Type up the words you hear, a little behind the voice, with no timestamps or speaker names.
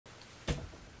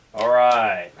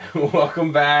Alright,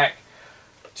 welcome back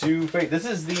to F.A.T.E. This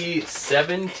is the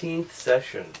 17th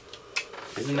session.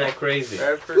 Isn't that crazy?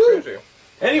 That's pretty crazy.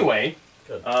 Anyway,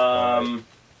 Good.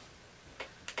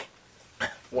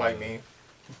 Why me?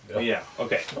 yeah,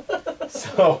 okay.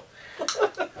 So,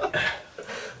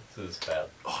 This is bad.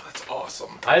 Oh, that's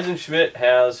awesome. Eisenschmid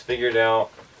has figured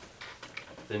out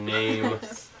the name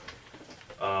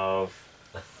of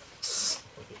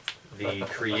the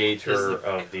creator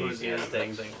of these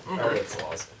animals. Oh, that's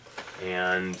awesome.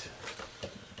 And,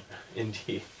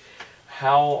 indeed,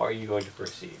 how are you going to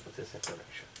proceed with this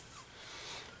information?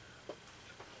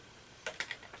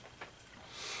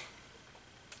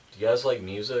 Do you guys like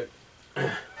music? You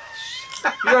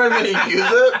don't even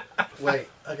use it? Wait,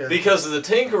 okay. Because the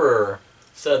Tinkerer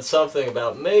said something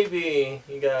about maybe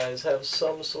you guys have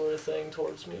some sort of thing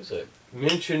towards music.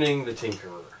 Mentioning the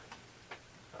Tinkerer,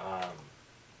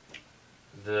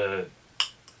 the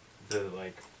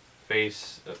like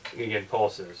face again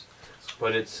pulses,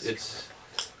 but it's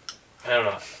I don't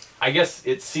know. I guess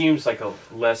it seems like a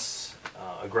less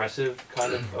aggressive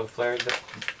kind of flare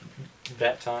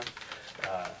that time.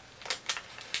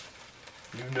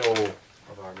 You know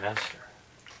of our master.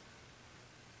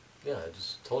 Yeah, I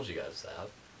just told you guys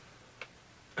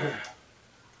that.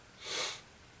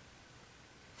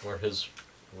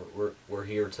 We're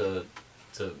here to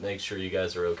make sure you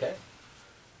guys are okay.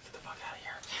 Get the fuck out of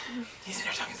here. He's in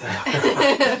there talking to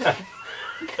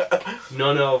the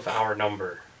None of our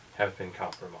number have been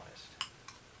compromised.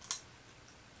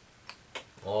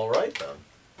 All right then.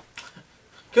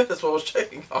 Good, that's what I was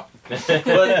checking on.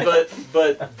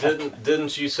 But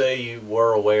didn't you say you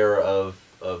were aware of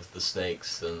the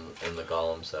snakes and the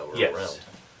golems that were Yes. around?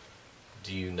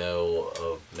 Do you know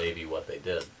of maybe what they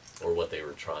did or what they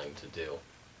were trying to do?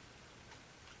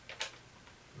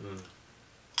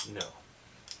 No.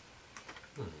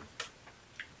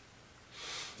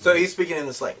 So he's speaking in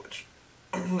this language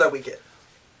that we get.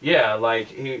 Yeah, like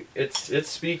it's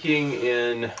speaking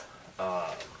in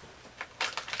common.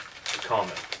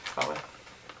 Common.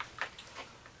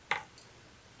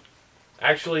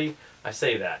 Actually, I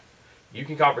say that you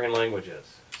can comprehend languages,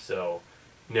 so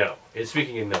no, it's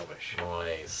speaking in Gnomish.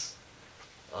 Nice.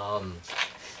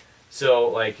 So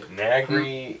like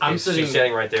Nagri, I'm is sitting- just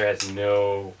standing right there, has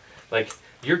no like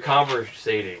you're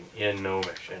conversating in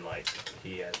Gnomish, and like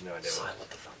he has no idea. What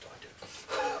the fuck do I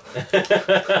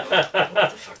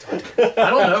do? I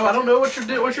don't know what you're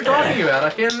talking about. I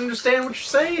can't understand what you're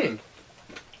saying.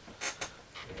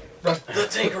 The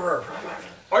Tinkerer.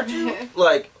 Aren't you,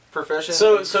 like, proficient?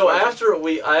 So after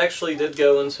I actually did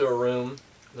go into a room,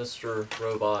 Mr.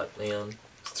 Robot Man,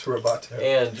 It's a robot too.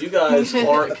 and you guys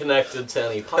aren't connected to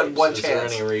any pipes. one Is there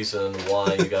chance. any reason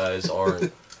why you guys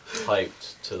aren't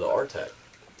piped to the Artec?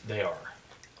 They are.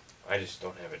 I just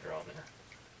don't have it drawn there.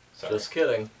 Sorry. Just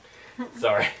kidding.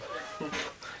 Sorry. I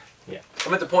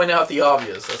meant to point out the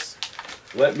obvious. That's...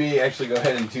 Let me actually go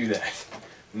ahead and do that.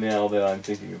 Now that I'm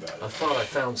thinking about I it. thought I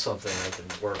found something I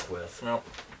could work with, No.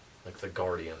 like the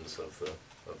guardians of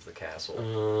the castle.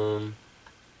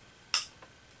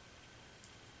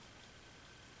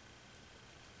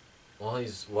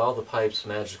 While the pipes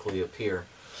magically appear,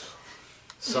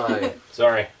 Sai,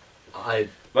 Sorry. I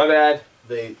My bad.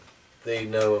 they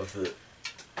know of the.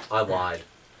 I lied.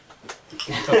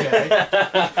 Okay.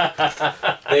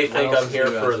 They think else I'm here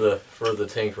is you for the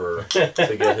Tinkerer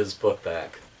to get his book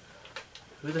back.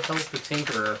 Who the hell's the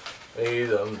Tinkerer?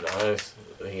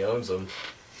 He owns them.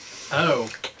 Oh.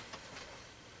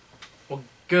 Well,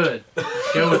 good.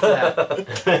 Go with that.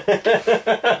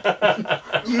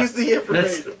 Use the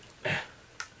information.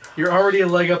 You're already a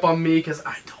leg up on me because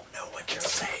I don't know what you're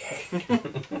saying.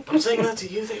 I'm saying that to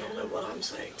you. They don't know what I'm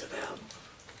saying to them.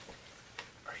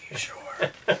 Are you sure?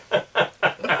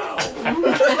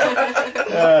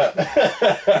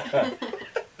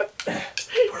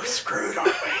 We're screwed,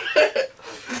 aren't we?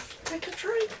 Take a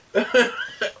drink.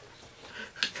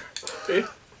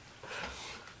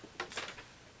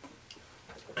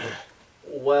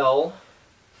 Well,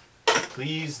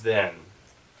 Please then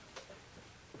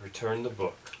return the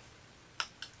book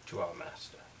to our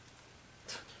master.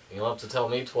 you'll have to tell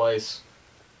me twice.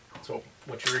 So,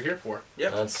 what you were here for?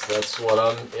 Yep. That's what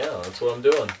I'm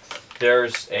doing.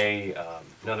 There's a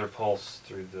another pulse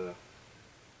through the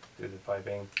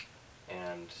piping,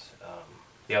 and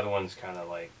the other one's kind of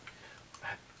like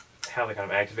how they kind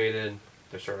of activated.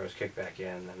 Their servos kick back in,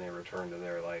 and they return to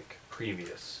their like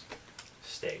previous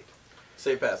state.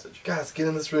 Safe passage. Guys, get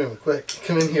in this room, quick.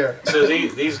 Come in here. So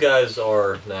these guys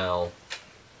are now.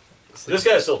 This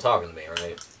guy's still talking to me,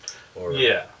 right? Or,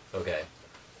 Yeah. Okay.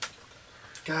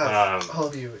 Guys, all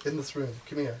of you, in this room.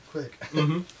 Come here, quick.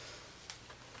 Mm-hmm.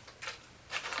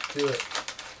 Do it.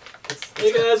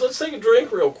 Hey guys, let's take a drink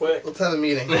real quick. Let's have a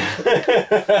meeting. We're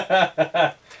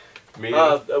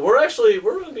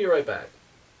gonna be right back.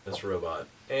 This robot.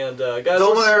 And guys,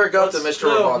 Don't let her go to Mr.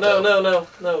 Robot.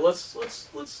 No. Let's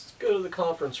go to the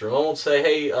conference room. I won't say,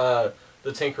 hey, the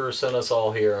Tinkerer sent us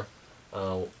all here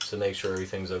to make sure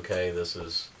everything's okay. This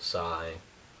is Psy,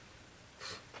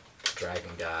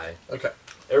 Dragon Guy. Okay.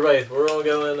 Everybody, we're gonna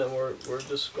go in and we're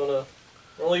just gonna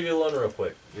leave you alone real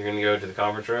quick. You're gonna go to the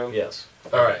conference room. Yes.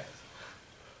 All right.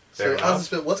 So,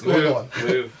 what's going on?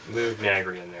 Move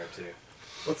Nagri in there too.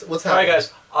 What's All right, happening?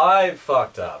 guys. I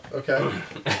fucked up.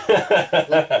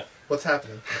 Okay. What's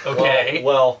happening? Okay.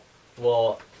 Well,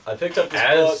 I picked up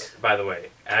this book. By the way,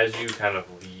 as you kind of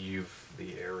leave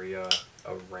the area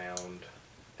around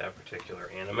that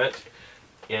particular animate,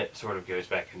 it sort of goes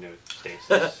back into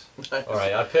stasis. All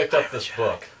right, I picked up this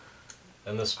book,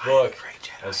 and this book,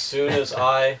 as soon as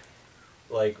I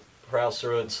browsed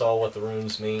through it and saw what the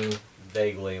runes mean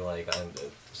vaguely,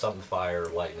 something fire,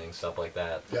 lightning, stuff like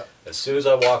that. Yep. As soon as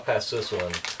I walked past this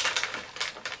one,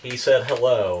 he said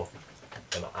hello,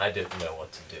 and I didn't know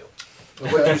what to do.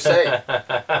 What'd you say?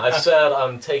 I said,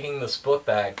 I'm taking this book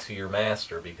back to your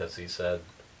master, because he said,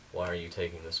 why are you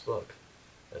taking this book?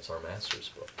 It's our master's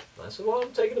book. And I said, well,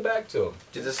 I'm taking it back to him.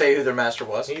 Did it say who their master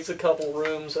was? He's a couple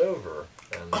rooms over.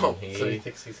 And So he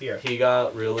thinks he's here. he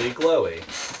got really glowy.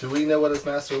 Do we know what his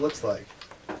master looks like?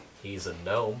 He's a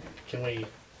gnome. Can we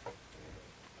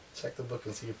check the book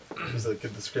and see if there's a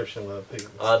good description of it?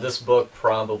 This book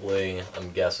probably,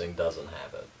 I'm guessing, doesn't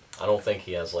have it. I don't think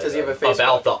he has Does he have a Facebook?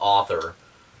 about the author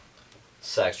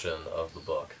section of the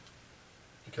book.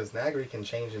 Because Nagri can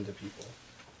change into people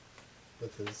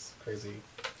with his crazy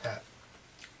hat.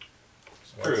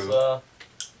 True.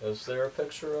 Is there a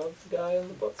picture of the guy in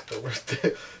the book?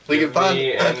 We can find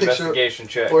me a an picture investigation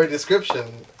check. or a description.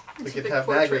 We It's a could big have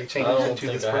portrait. Nagri change I don't into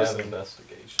think this I have person.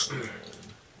 investigation.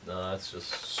 No, that's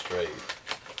just straight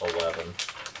 11.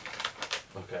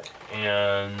 Okay.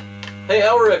 And Hey,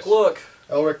 Elric, look!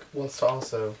 Elric wants to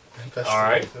also investigate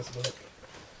Alright. this book.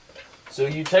 So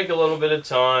you take a little bit of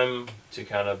time to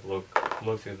kind of look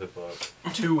through the book.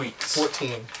 2 weeks.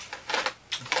 14.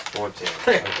 14.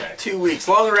 Okay. 2 weeks.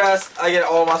 Long rest. I get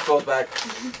all my spells back.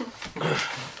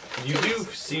 You do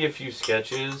see a few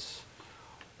sketches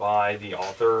by the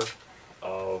author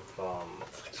of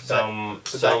some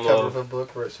The back cover of of a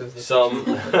book where it shows the some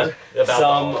About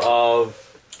some the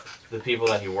of the people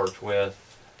that he worked with,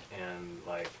 and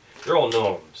they're all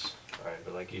gnomes, right?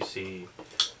 But you see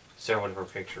several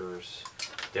different pictures.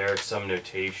 There's some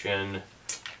notation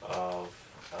of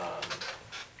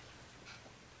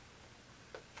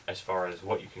as far as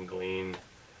what you can glean.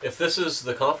 If this is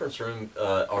the conference room,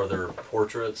 are there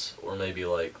portraits or maybe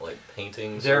like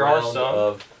paintings There are around some.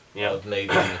 of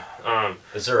maybe? Um,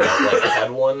 Is there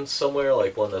had one somewhere,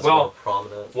 one that's more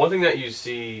prominent? One thing that you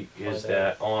see is Right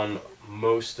that on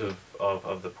most of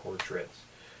the portraits,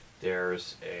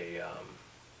 there's a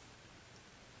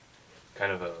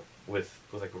kind of a with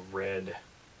a red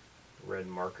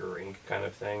marker ink kind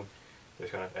of thing.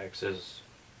 There's kind of X's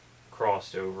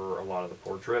crossed over a lot of the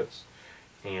portraits,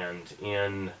 and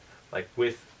in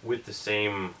with the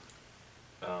same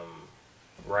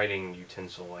writing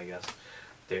utensil, I guess.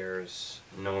 There's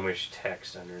gnomish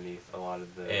text underneath a lot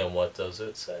of And what does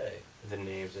it say? the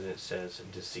names, and it says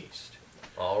deceased.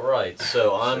 All right,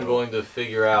 so I'm So- going to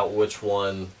figure out which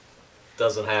one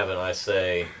doesn't have it. I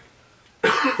say,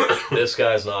 this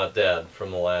guy's not dead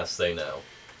from the last they know.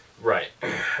 Right.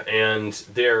 And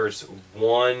there's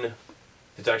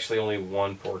actually only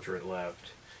one portrait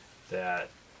left that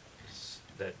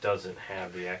doesn't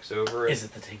have the X over it. Is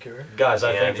it the Tinkerer? Guys, I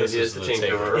And think this it is is the the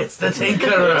Tinkerer. It's the The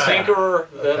Tinkerer.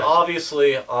 Tinkerer, that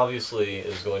Okay. obviously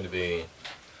is going to be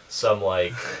some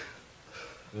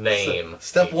name.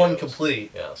 Step he 1 knows. complete.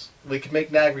 Yes. We can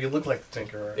make Nagri look like the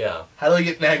Tinkerer. Yeah. How do we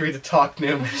get Nagri to talk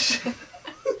gnomish?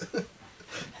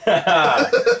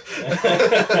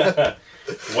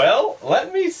 Well,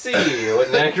 let me see what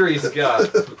Nagri's got.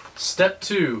 Step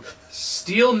 2.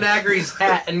 Steal Nagri's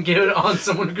hat and give it on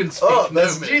someone who can speak Oh,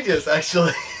 that's Gnomish. genius,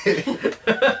 actually.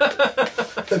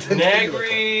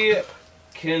 Nagri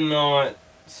cannot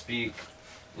speak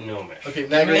Gnomish. Okay,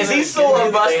 Nagri. Is he still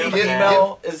a busty Give-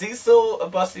 female? Is he still a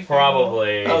busty female?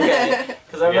 Probably. Okay.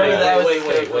 Because I remember Yeah. that was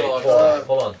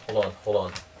Wait, hold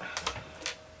on.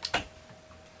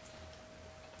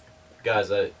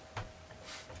 Guys, I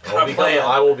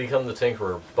will become the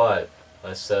Tinkerer, but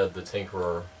I said the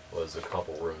Tinkerer was a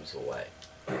couple rooms away.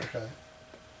 Okay.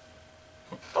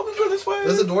 Open door this way.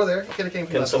 There's a door there. You could have came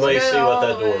from Can that somebody Get see what all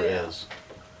that the door way out. is?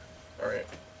 Alright.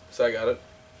 So I got it.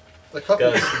 A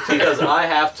couple. Because I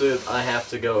have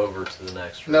to go over to the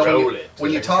next room. No, Roll it.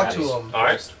 when you Next talk house. to them, All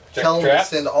right. tell them to Traps.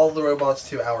 send all the robots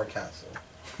to our castle.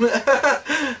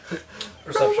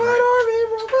 Perception,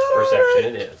 right?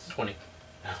 Perception it is. 20.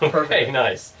 Okay, Perfect.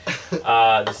 nice.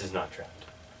 This is not trapped.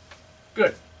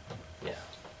 Good. Yeah.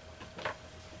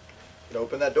 You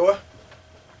open that door?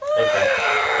 Okay.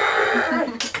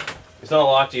 It's not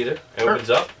locked either. It opens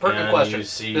up. Pertinent and question. You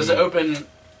see Does it open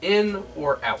in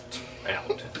or out?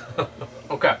 out.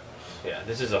 Okay. Yeah,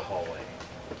 this is a hallway.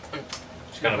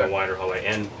 It's kind of a wider hallway,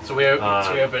 and So we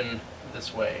open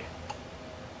this way.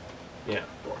 yeah,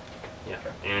 Door. yeah,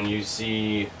 and you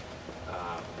see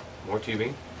more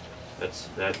tubing.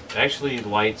 That actually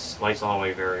lights the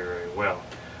hallway very, very well.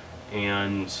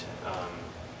 And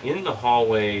in the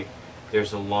hallway,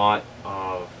 there's a lot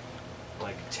of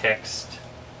like text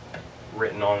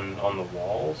written on the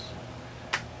walls,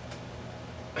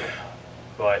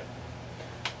 but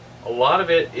a lot of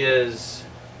it is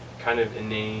kind of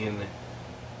inane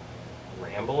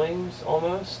ramblings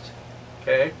almost.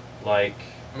 Okay. Like,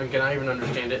 I mean, can I even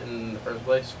understand it in the first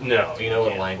place? no, Do you know what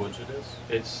can't. language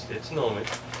it is? It's Gnomic.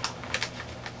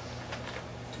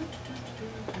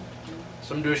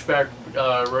 Some douchebag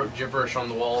wrote gibberish on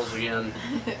the walls again.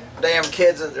 Damn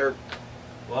kids and their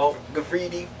Well,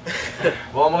 graffiti.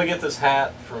 well, I'm gonna get this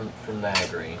hat from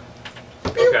Nagri,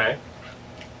 Okay.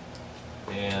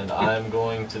 and I'm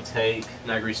going to take.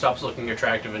 Nagri stops looking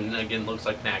attractive and again looks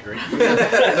like Nagri.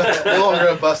 No longer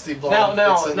a busty blonde.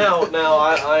 vixen. Now,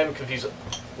 I'm confused.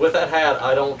 With that hat,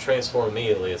 I don't transform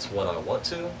immediately. It's when I want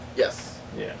to. Yes.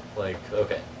 Yeah. Like,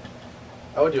 okay.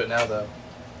 I would do it now though.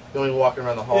 You're only walking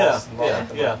around the halls. and Yeah, locking yeah,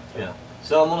 them yeah, up. yeah.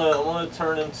 So I'm gonna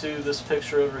turn into this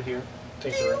picture over here.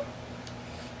 Take the ring.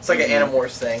 It's like an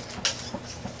Animorphs thing.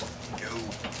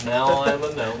 Now I'm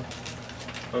a gnome,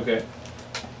 Okay.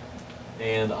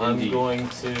 and I'm Indeed. going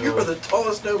You are the to.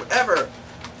 tallest gnome ever.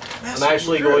 I'm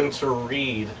actually going to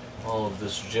read all of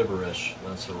this gibberish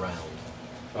that's around.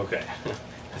 Okay.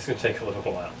 It's gonna take a little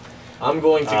while. I'm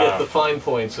going to get the fine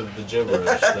points of the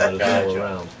gibberish that is all Gotcha.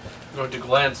 around. I'm going to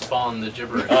glance upon the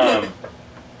gibberish.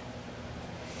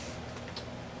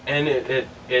 And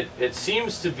it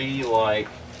seems to be like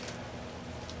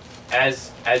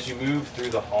as you move through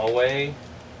the hallway,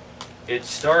 it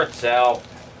starts out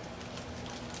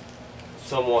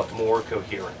somewhat more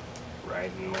coherent,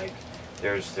 right? And like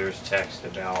there's text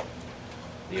about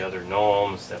the other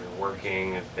gnomes that are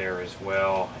working there as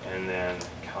well, and then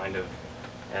kind of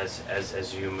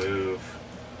as you move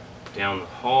down the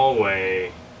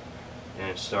hallway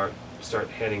and start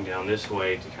heading down this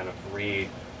way to kind of read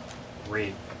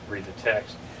the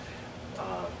text,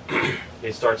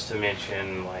 it starts to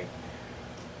mention like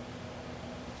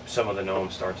some of the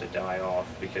gnomes start to die off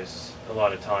because a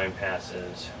lot of time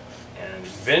passes, and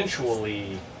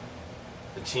eventually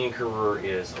the tinkerer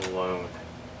is alone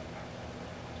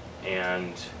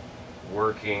and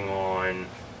working on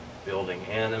building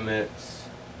animates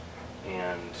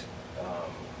and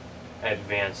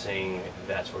advancing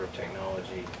that sort of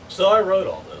technology. So I wrote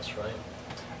all this,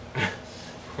 right?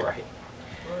 Right.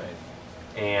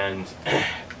 Right. And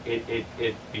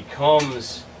it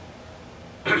becomes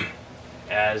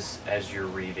as you're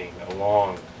reading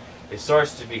along, it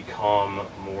starts to become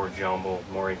more jumbled,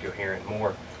 more incoherent,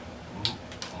 more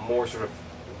sort of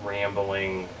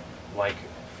rambling, like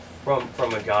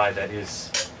from a guy that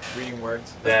is Reading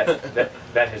words. that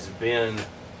has been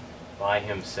by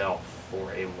himself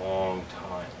for a long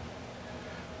time.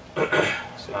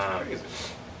 So it's crazy.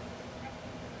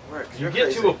 Work, You you're get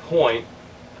crazy. to a point.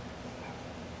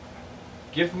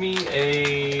 Give me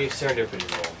a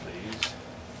serendipity roll, please.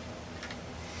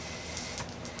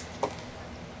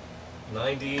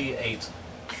 98.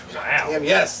 Wow. Damn,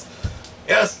 yes.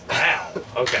 Yes. Wow.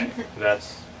 Okay.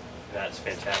 That's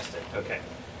fantastic. Okay.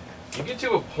 You get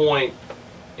to a point,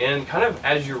 and kind of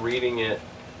as you're reading it,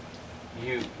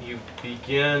 you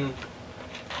begin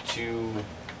to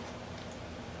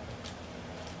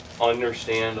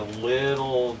understand a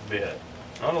little bit,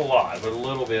 not a lot, but a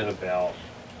little bit about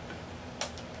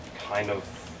kind of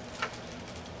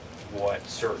what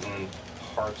certain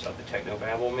parts of the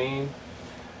technobabble mean.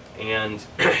 And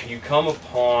you come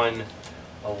upon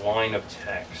a line of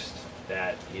text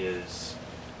that is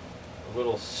a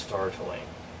little startling,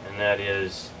 and that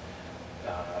is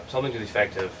something to the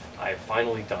effect of, "I've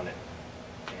finally done it,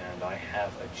 and I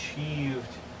have achieved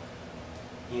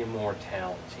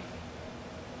immortality.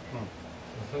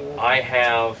 I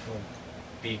have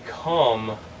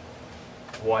become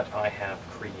what I have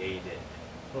created."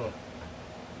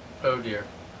 Oh dear.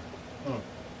 Hmm.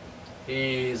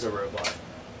 He's a robot.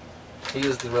 He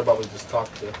is the robot we just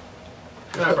talked to.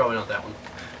 No, probably not that one.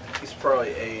 He's probably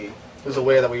a. There's a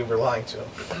way that we were lying to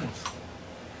him.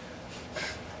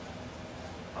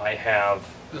 I have.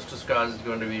 This disguise is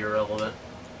going to be irrelevant.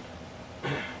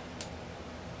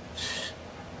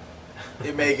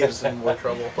 It may get us in more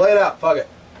trouble. Play it out. Fuck it.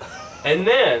 And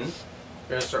then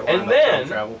We're gonna start And learning about then- time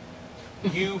travel.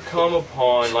 you come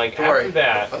upon, like, Don't after worry.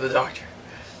 that, I'm the doctor.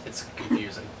 It's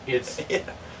confusing. it's Yeah.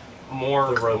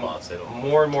 more The robots, they don't.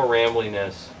 more and more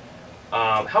rambliness.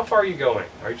 How far are you going?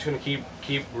 Are you just gonna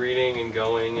keep reading and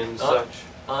going and such?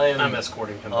 I'm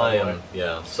escorting him. By I the way. am.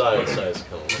 Yeah. Size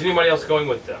coming. Is anybody else going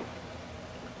with them?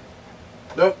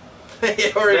 Nope.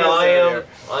 Yeah, we're No, gonna I stay am. here.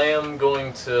 I am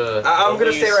going to. I'm at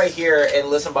gonna stay least- right here and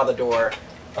listen by the door.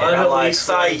 And I'm I'm at like, least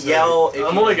Sai, going to- yell. If I'm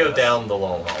you gonna need go us." down the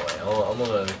long hallway. I'm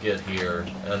gonna get here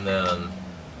and then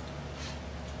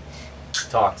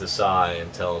talk to Sai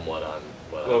and tell him what I'm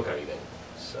Okay. reading.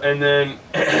 So. And then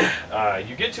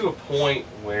you get to a point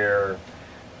where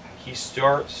he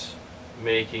starts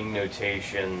making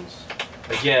notations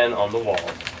again on the wall.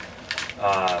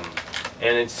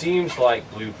 And it seems like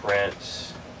blueprints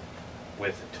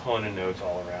with a ton of notes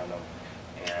all around them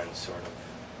and sort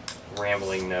of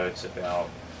rambling notes about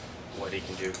what he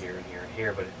can do here and here and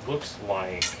here. But it looks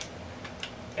like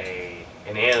an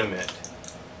animate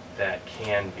that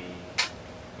can be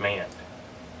manned.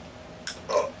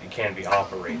 It can be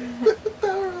operated.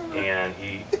 And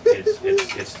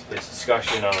it's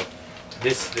discussion of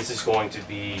this is going to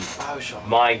be Bioshock.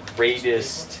 my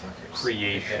greatest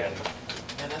creation.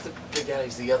 And not the Big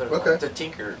Daddy's the other Okay. one. The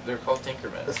Tinker. They're called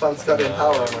Tinkermen. This one's got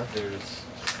power armor. There's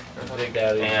Big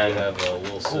Daddy. And- You have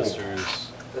Little Sisters.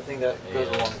 The thing that goes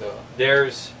Yeah. along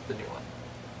There's the new one.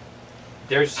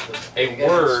 there's a Big Daddy's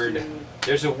word dude.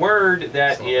 there's a word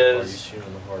that Something where you is shoot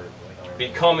in the heart, like Iron Man.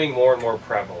 becoming more and more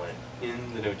prevalent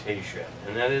in the notation,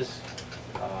 and that is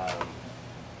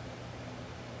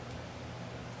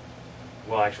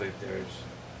well, actually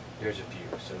there's a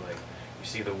few. So like you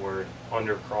see the word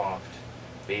undercroft,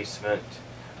 basement,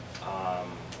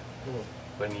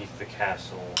 beneath the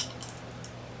castle.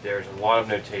 There's a lot of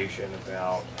notation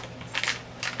about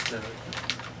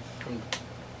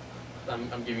No,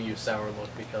 I'm giving you a sour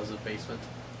look because of basement.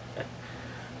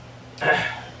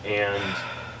 and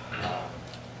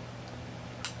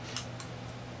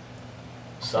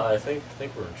Sai, I think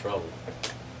we're in trouble.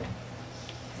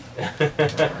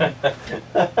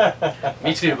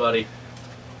 Me too, buddy.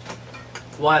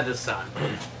 Why this time?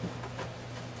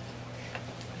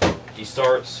 he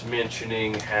starts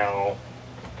mentioning how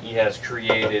he has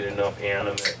created enough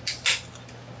animate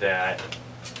that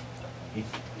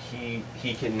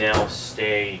he can now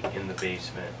stay in the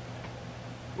basement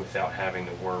without having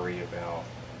to worry about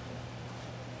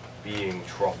being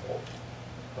troubled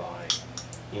by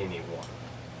anyone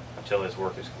until his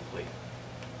work is complete.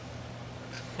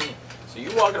 So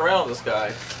you walking around with this guy,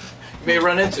 you may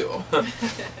run into him.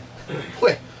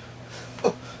 Wait.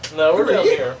 No, we're Who are down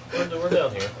you? here. We're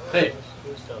down here. Hey.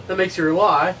 Who's down here? That makes you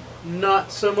lie.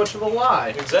 Not so much of a lie.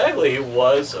 Exactly. He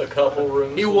was a couple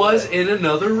rooms. He was away. in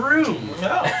another room.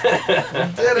 No.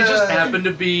 He just happened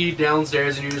to be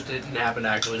downstairs and you just didn't happen to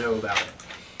actually know about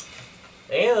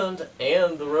it.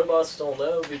 And the robots don't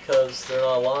know because they're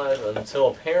not alive until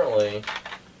apparently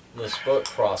this book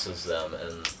crosses them,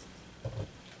 and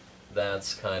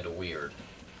that's kind of weird.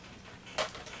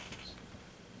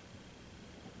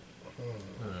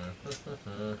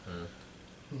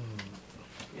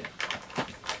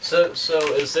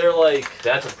 So is there like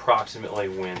That's approximately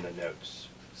when the notes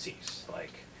cease.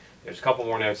 Like, there's a couple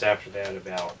more notes after that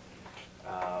about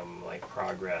like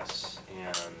progress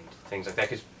and things like that.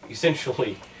 Because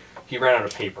essentially, he ran out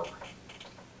of paper,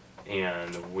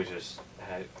 and we just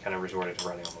had kind of resorted to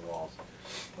writing on the walls.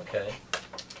 okay?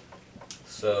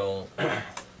 So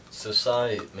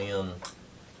Sai, man,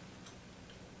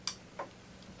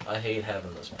 I hate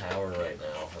having this power right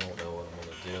now. I don't know what I'm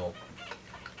gonna do.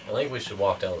 I think we should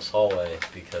walk down this hallway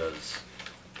because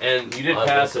And you did I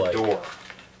pass a look like- door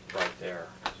right there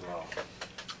as well.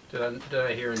 Did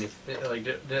I hear anything? Like,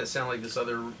 did it sound like this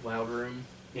other loud room?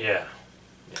 Yeah.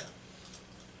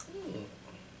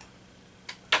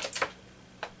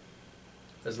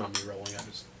 That's not me rolling. I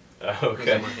just Okay. it's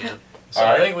in my hand. So I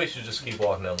Alright. think we should just keep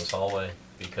walking down this hallway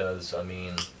because I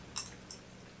mean,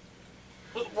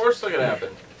 Worst thing could happen.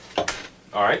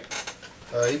 All right.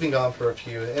 You've been gone for a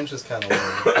few. Im's just kind of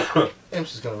worried.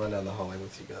 Im's just gonna run down the hallway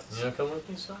with you guys. you know, come with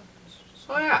me, Sai.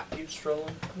 Oh yeah. Keep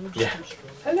strolling. Just Yeah. keep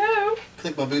strolling. Hello,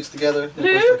 Click my boots together. Look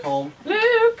Luke. like home.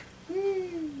 Luke.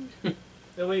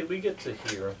 Yeah, we get to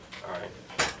here. All right.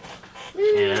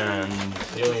 And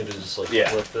You don't need to just like Yeah.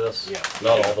 flip this. yeah,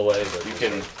 Not all the way, but you just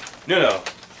can. like- No.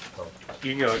 Oh.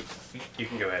 You can go. You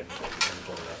can go ahead and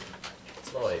pull it up.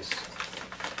 Nice.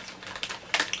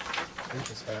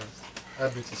 Boots is fast. I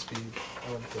have boots of speed.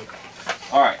 I want to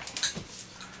take Alright.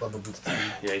 level boots of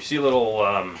speed. Yeah, you see a little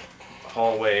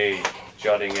hallway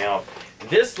jutting out.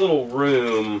 This little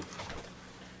room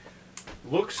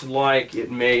looks like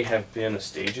it may have been a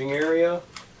staging area.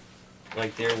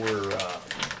 Like there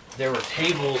were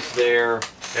tables there.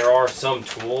 There are some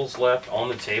tools left on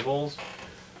the tables,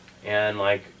 and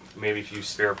like maybe a few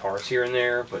spare parts here and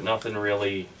there, but nothing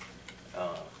really.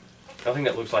 Nothing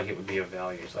that looks like it would be of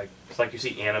value. It's like you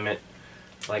see animate,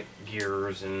 like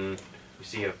gears, and you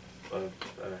see a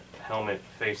helmet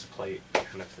faceplate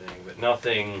kind of thing, but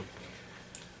nothing.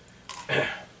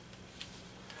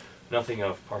 Nothing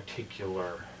of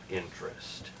particular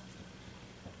interest.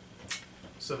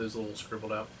 So there's little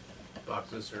scribbled out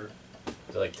boxes or.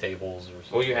 Is it like tables or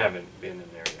something? Well, you haven't been in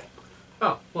there yet.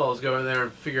 Oh, well, let's go in there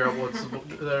and figure out what's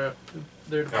there.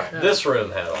 Alright, This room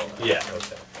had all that. Yeah.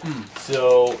 Okay.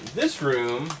 So this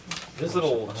room, this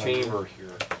little chamber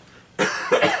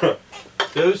here,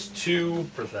 those two.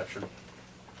 Perception.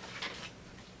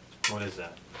 What is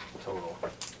that total?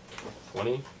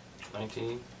 20,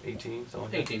 19, 18, something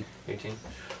like that? 18. 18.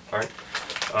 All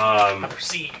right.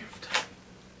 Perceived.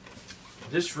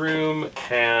 This room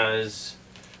has,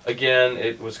 again,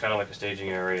 it was kind of like a staging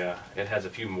area. It has a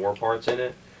few more parts in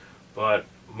it, but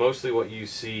mostly what you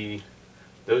see,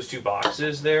 those two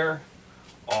boxes there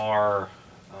are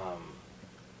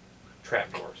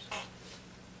trapdoors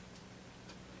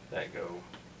that go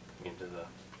into the,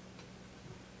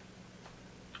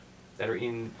 that are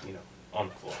in, on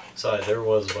the floor. So there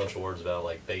was a bunch of words about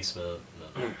like basement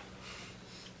and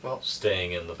Well,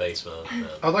 staying in the basement. And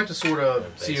I'd like to sort of Yeah,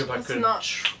 see if I basement. could It's not-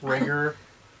 trigger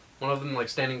one of them, like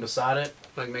standing beside it,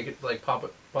 like make it like pop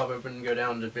open and go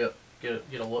down to get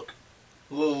a look.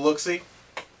 A little look-see.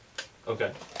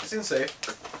 Okay. Seems safe.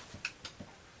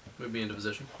 Move me into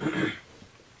position.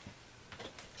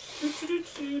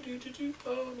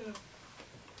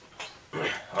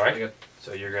 All right. I got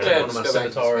So you're Yeah, gonna one of my let's go back to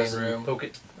this scimitars main and room. poke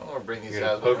it. I want to bring these you're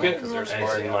gonna guys poke with me it, because they're as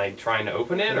smart. in like trying to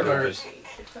open it, Or- or just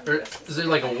Or is it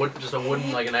like just a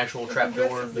wooden, like an actual trap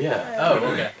door? Yeah. Oh,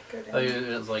 okay. Go Oh, down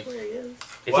it's like, where he is.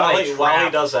 it's not a while he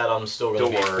trap does that, I'm still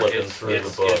going to be door. flipping It's through the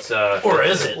book. it's Or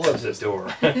is it? It's a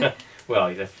door.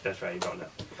 Well, that's right. You don't know.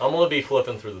 I'm going to be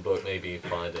flipping through the book, maybe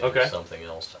finding Okay. something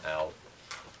else out.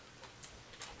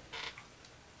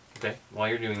 Okay. While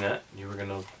you're doing that, you were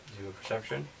gonna do a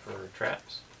perception for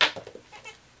traps.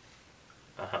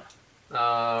 Uh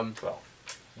huh. 12.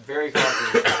 Very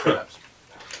confident in traps.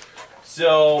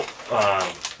 So,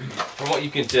 from what you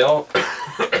can tell,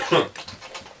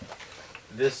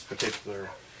 this particular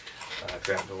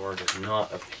trapdoor does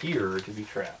not appear to be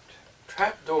trapped.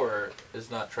 Trap door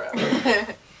is not trapped.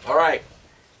 All right.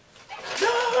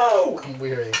 No. I'm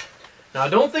weary. now I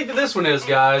don't think that this one is,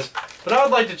 guys, but I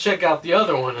would like to check out the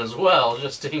other one as well,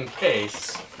 just in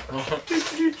case.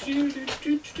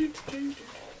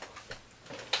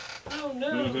 Oh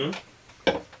no.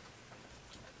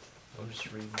 I'm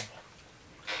just reading.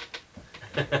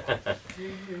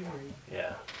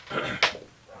 Yeah.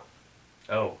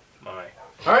 Oh my.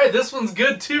 All right, this one's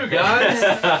good too, guys.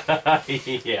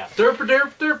 Yeah. Derp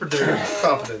derp derp derp.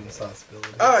 Confident in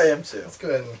possibilities. I am too. Let's go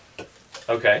ahead and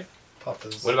Okay. pop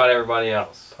those. What about everybody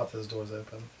else? Pop those doors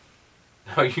open.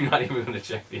 Oh, you're not even going to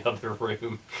check the other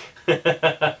room.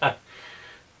 That's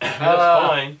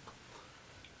fine.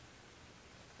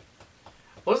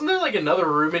 Wasn't there like another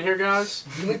room in here, guys?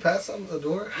 Didn't we pass on the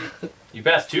door? You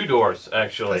passed 2 doors,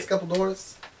 actually. Pass a couple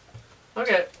doors.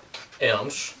 Okay.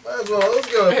 Imsh. Might as well.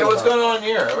 Let's go. Hey, open what's them up. going on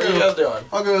here? What are you guys doing?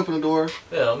 I'll go open the door.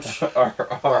 Imsh.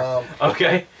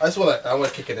 Okay. I just want to. I want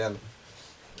to kick it in.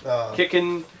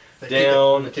 Kicking kick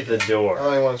down it. Kick the it. I door.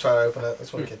 don't even want to try to open it. I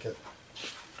just want to kick it.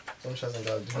 Some hasn't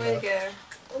got to do Way to that.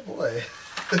 go. Oh boy.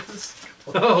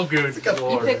 Oh, good It's a couple-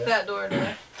 You lord. picked that door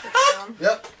to kick down.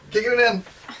 Yep. Kicking it in.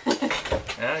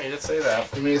 Yeah, you did say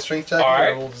that. Give me a strength check. All Or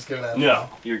right. we'll just give it out. No,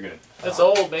 you're good. It's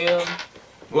old, man.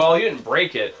 Well, you didn't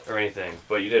break it or anything,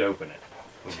 but you did open it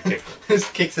when you kicked it.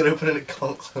 Just kicks it open and it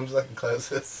comes back and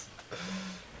closes.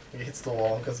 He hits the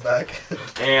wall and comes back.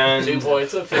 And 2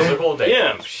 points of physical damage.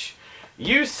 Imsh,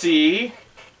 you see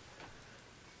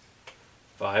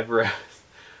 5 breaths,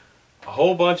 a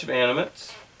whole bunch of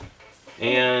animates,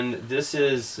 and this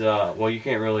is, well, you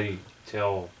can't really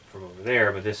tell from over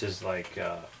there, but this is like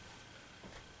a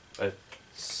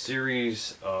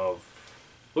series of,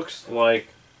 looks like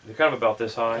they're kind of about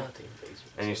this high,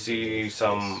 and you see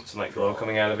some like glow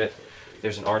coming out of it.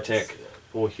 There's an Arctic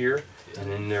pool here,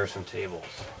 and then there are some tables.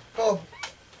 Oh,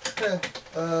 Hey,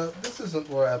 this isn't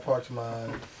where I parked my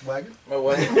wagon. Oh,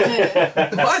 what?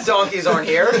 My donkeys aren't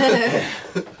here.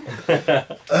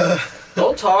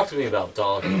 Don't talk to me about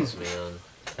donkeys, man.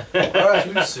 Alright.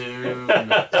 Too soon. I'm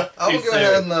gonna Too go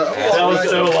ahead and That I'm was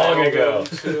so long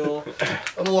ago.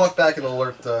 gonna walk back and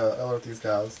alert these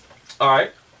guys.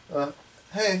 Alright.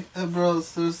 Hey,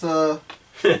 bros, there's Just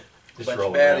Bunch roll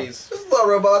of around. baddies. there's a lot of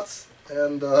robots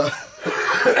and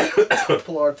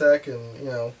Polar Tech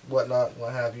and whatnot,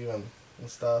 what have you, and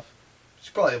stuff. You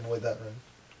should probably avoid that room.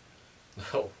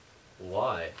 Oh,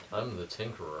 why? I'm the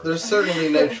tinkerer. There's certainly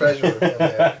no treasure in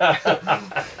there.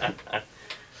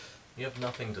 You have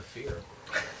nothing to fear.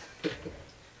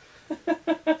 Wait.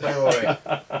 I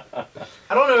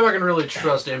don't know if I can really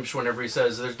trust Imsh whenever he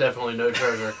says there's definitely no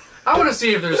treasure. I want to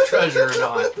see if there's treasure or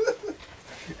not.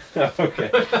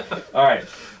 Okay. Alright.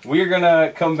 We're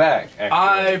gonna come back, actually.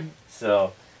 I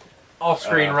So, off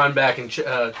screen run back and check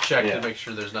yeah. to make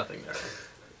sure there's nothing there.